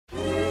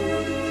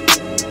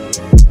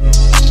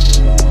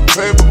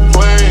paper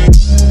plane.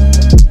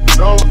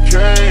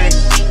 Okay.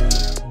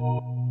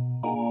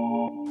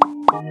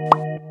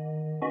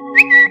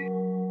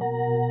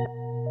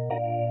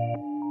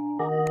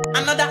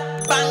 Another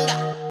banger.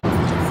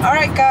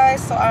 Alright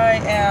guys, so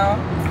I am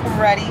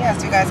ready,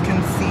 as you guys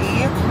can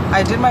see.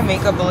 I did my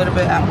makeup a little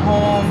bit at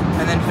home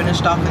and then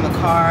finished off in the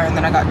car, and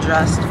then I got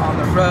dressed on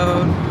the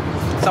road.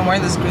 So I'm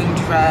wearing this green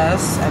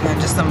dress and then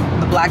just the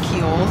black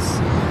heels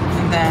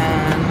and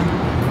then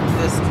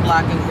this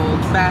black and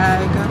gold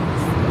bag.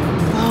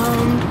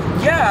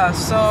 Yeah,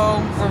 so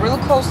we're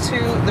really close to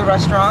the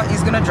restaurant.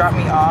 He's gonna drop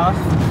me off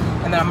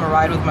and then I'm gonna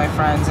ride with my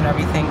friends and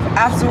everything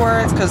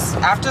afterwards, because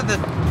after the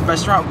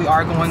restaurant we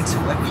are going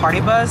to a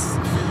party bus.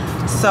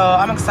 So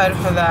I'm excited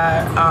for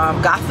that.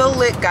 Got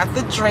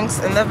the drinks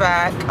in the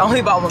back. I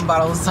only bought one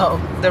bottle, so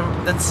the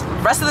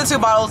rest of the 2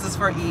 bottles is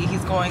for E.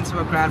 He's going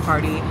to a grad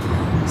party.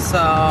 So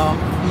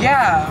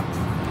yeah,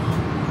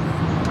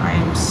 I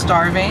am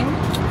starving.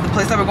 The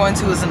place that we're going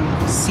to is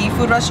a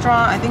seafood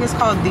restaurant. I think it's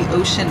called the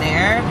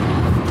Oceannaire.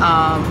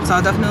 So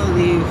I'll definitely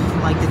leave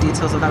like the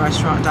details of that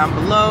restaurant down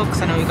below,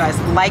 because I know you guys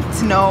like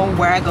to know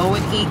where I go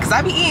and eat, because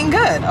I be eating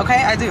good.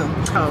 Okay, I do.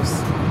 Toast.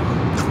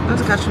 Not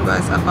to catch you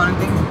guys up on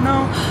anything.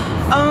 No.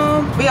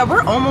 But yeah,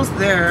 we're almost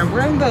there.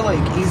 We're in the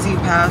like easy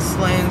pass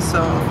lane,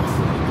 so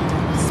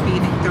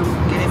speeding through,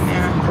 getting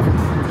there.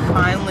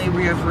 Finally,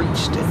 we have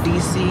reached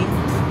DC.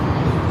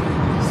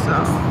 So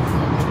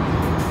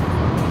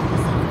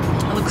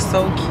it looks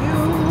so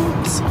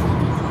cute.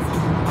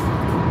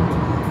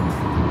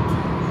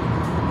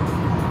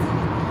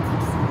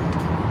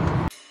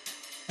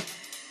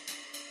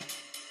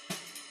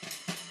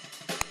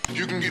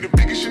 You can get the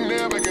biggest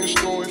Chanel back in the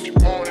store if you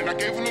want it. I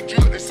gave them the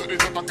drip, they said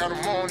it up, I got them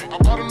on it. I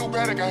bought a new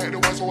Bday, I had to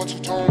watch, so watch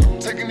your tone.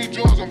 Taking these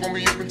drugs, I'm gonna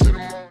be up into the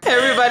morning. Hey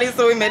everybody,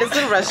 so we made it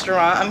to the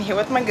restaurant. I'm here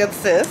with my good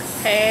sis.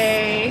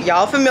 Hey.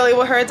 Y'all familiar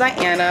with her,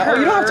 Diana. Oh,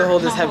 you don't have to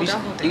hold this heavy.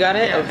 You got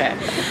it? Yeah. Okay.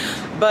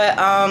 But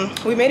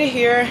we made it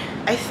here.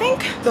 I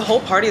think the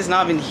whole party has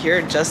not been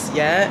here just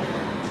yet.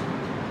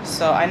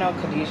 So I know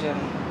Khadijah.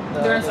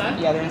 They're inside?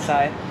 Yeah, they're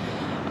inside.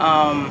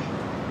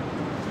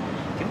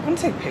 You want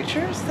to take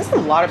pictures? There's a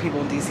lot of people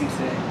in DC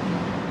today.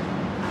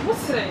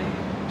 What's today?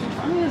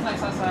 I mean, it's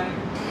nice outside.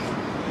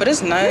 But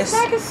it's nice.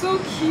 This bag is so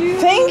cute.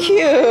 Thank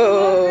you.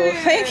 Love it.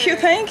 Thank you.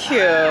 Thank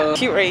you.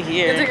 Cute right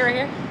here. Can I take it right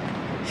here?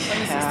 Let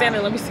me see. Stand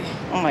there. Let me see.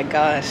 Oh my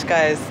gosh,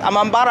 guys. I'm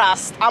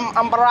embarrassed. I'm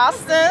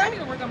embarrassed. I need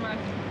to work on mine.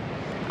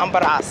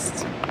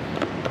 Embarrassed.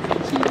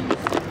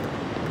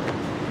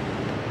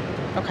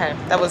 Okay,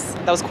 that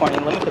was corny.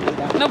 Let me put this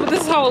down. No, but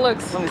this is how it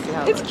looks. Let me see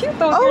how It's cute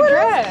though. Oh, your it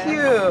dress. is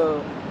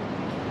cute.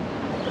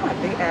 Look at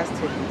my big ass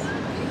titties.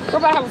 We're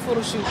about to have a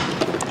photo shoot. Oh,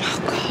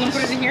 You want to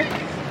put it in here?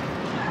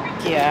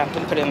 yeah, I'm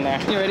gonna put it in there.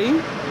 You ready?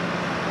 So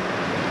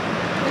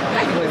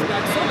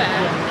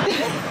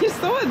bad. You're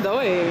so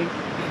annoying.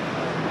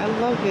 I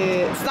love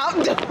it. Stop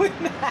doing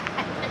that.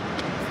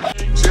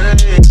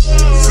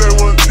 Say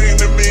one thing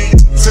to me,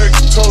 take a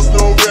toast,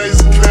 no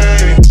raise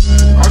cane.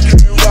 I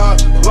can't lie,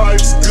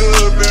 life's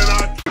good,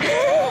 man.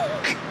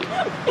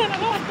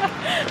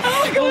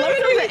 Well, let me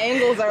know if the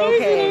angles are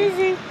okay. Let me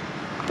see.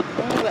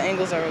 Let me know if the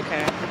angles are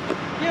okay.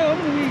 Yo,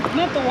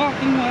 not the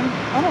walking one.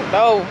 I don't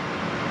know.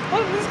 Oh,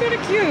 this is kind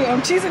of cute.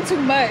 I'm cheesing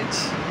too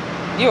much.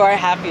 You are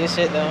happy as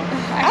shit though.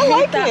 I hate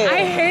like that. it.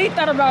 I hate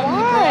that about me,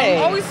 bro. Why?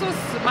 I'm always so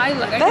smiley.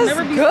 Like, I That's can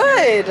never be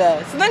good.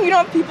 So then you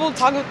don't have people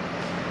talking.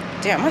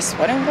 Damn, am I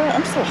sweating, bro?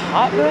 I'm so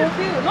hot, bro.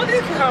 No,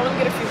 this is cute. Let me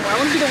get a few more. I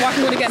want to be the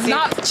walking one again. See?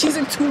 Not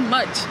cheesing too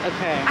much.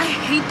 Okay. I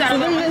hate that So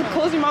about then myself.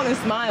 close your mouth and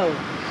smile.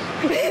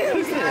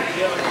 It's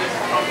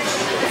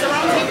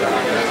around the table.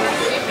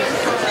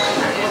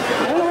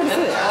 I don't know where to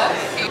sit.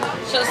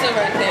 She'll sit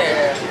right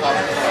there.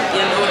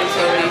 Yeah, no,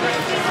 sorry.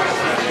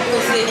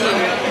 We'll sit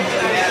here.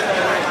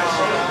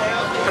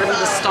 There's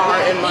a star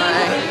in my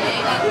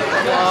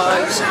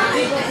vlog.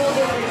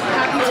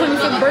 Happy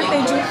 25th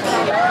birthday, Juke.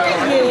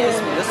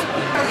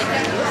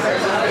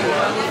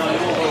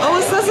 Oh,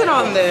 it says it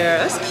on there.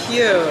 That's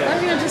cute. I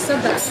think I just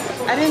said that.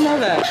 I didn't know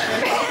that.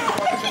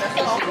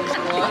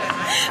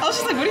 I was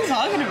just like, what are you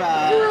talking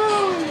about?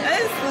 That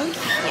is so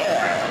cute.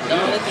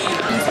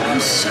 I'm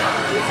shy.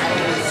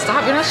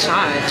 Stop, you're not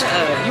shy.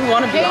 You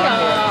want to be on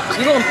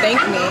here. You don't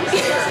thank me.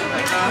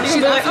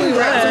 She's like, I'm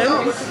glad.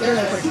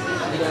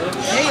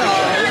 Hey y'all,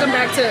 welcome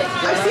back to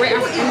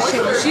rareafrican.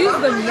 She's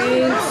the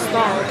main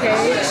star,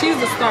 okay? She's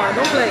the star.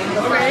 Don't play,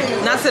 okay?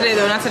 Not today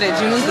though, not today.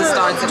 June's the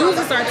star today. June's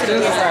the star today.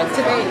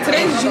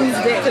 Today's June's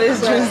day. Today's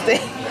June's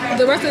day.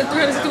 The rest of the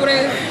 362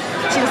 days,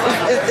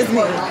 It's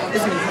me.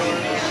 It's me.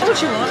 what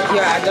you want?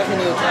 Yeah, I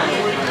definitely need a drink.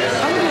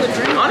 I'm gonna do a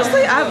drink.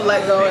 Honestly, I've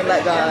let go and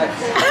let God.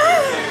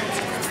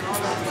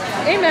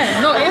 Amen.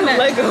 No, amen.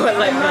 Let go and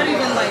let I'm not God.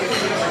 even like.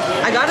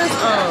 I got this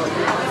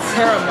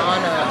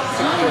Terramana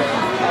secret.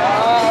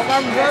 Oh,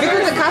 my Because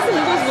brother. the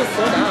Casamigos was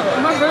sold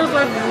out. My brother's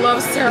wife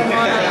loves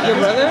Terramana.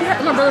 Your brother?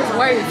 My brother's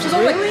wife. She's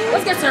always like,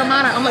 let's get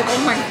Terramana. I'm like,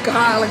 oh my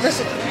god, like that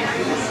shit.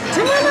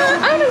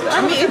 Terramana?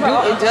 I mean, it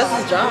does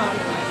its job.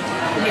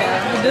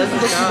 Yeah, it does the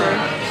job.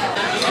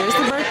 Here's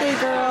the birthday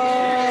girl.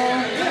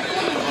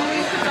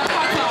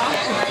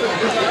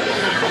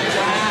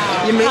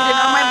 You made it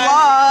on my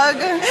vlog.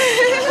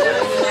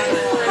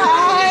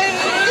 Hi.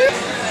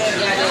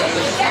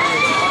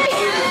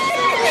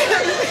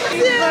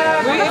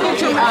 We're able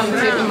to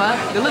pick them up.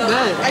 They look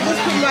good. I just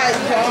put my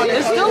phone.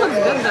 It still looks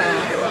good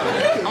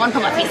though. I want to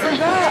put my face in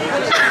it.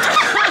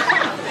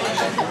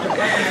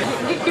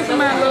 Give me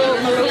my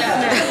little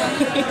snap.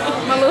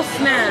 My little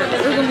snap.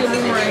 It's gonna be a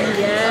boomerang.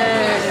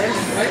 Yes.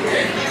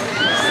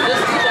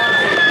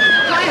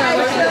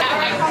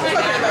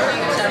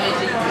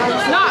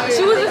 No,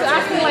 she was just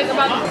asking like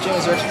about.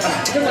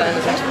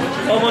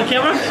 Oh, on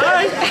camera?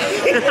 Hi.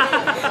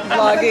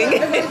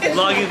 Vlogging.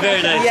 Vlogging,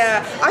 very nice.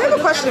 Yeah, I have a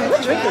question.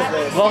 What drink is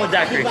this? Vlog with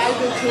daiquiri.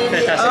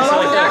 Fantastic. Oh, so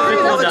like daiquiri,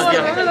 that. that's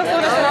Yeah. okay.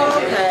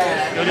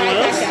 You want to do one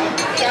of those?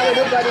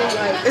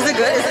 Is it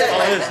good? Is it Oh,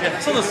 it is, yeah.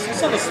 It's on the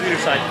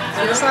sweeter side.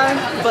 sweeter side?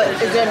 But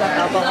is there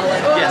enough alcohol in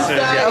it? Yes, there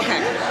is, yeah.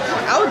 Okay.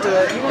 I would do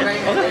it. Okay.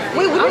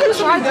 Wait, we need to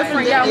try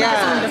different. Yeah.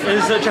 It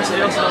is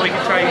interesting also that we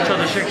can try each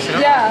other's drinks, you know?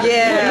 Yeah.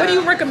 Yeah. What do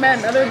you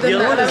recommend other than The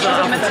other one that? is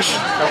that's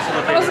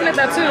what I was looking at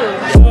that too.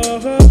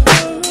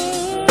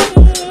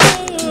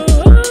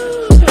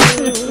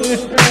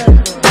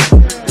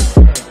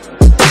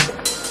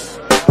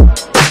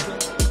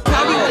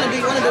 How do you want to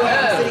do it?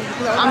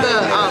 I'm the,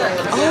 oh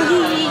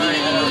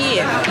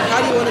yeah. How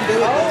do you want to do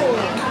it?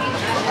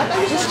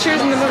 Just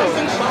cheers in the middle.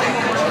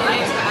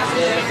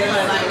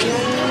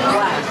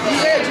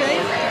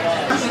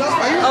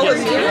 Oh,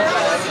 it's good.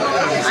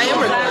 I am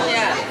recording.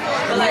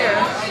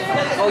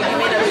 Oh, you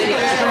made a video.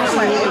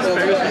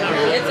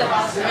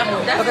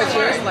 Okay,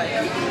 cheers. I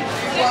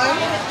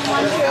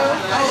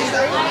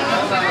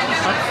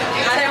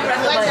didn't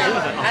press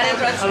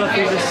the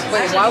button.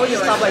 Wait, why would you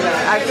stop like that?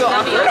 I feel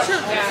awkward.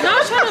 No, I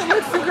was trying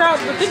to figure out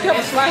the thing that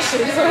was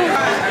flashing. So.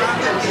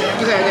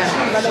 Okay, again.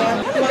 Another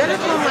one. That is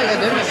from like a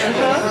different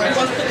intro.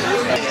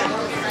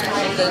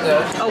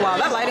 Oh wow,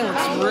 that lighting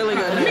looks really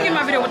good. Let me get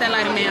my video with that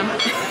lighting, ma'am.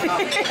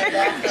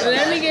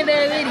 Let me get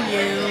that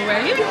video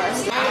right here.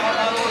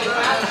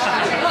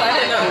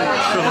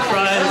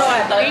 Fries.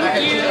 Thank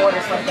you.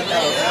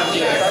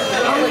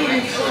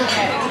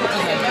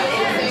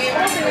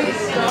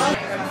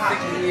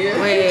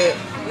 Wait,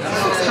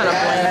 it's kind of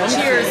bland.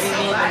 Cheers.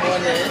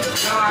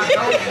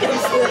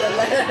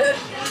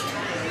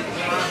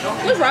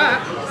 What's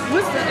right?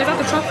 Is that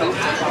the truffle?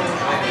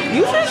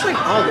 Usually it's like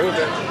all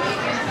over.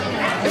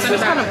 It's in the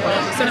back.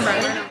 It's in the back.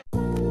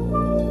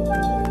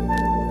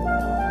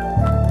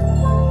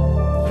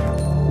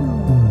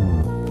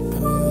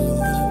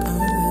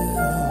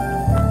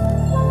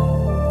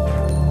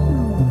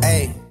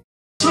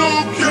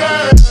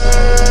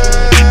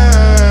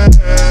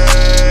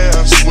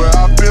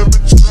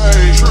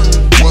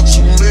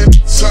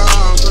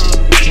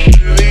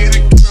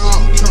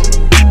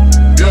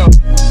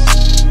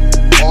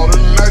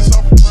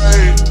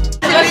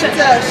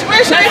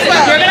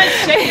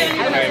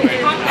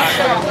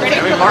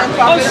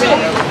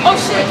 Oh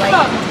shit, come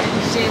on.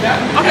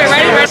 Okay,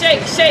 ready?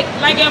 Shake.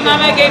 Like your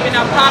mama gave you,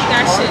 now pop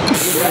that shit.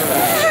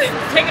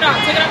 Take it off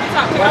the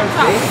top, right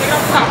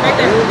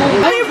there.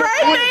 Happy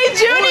birthday,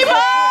 Junie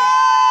Boy!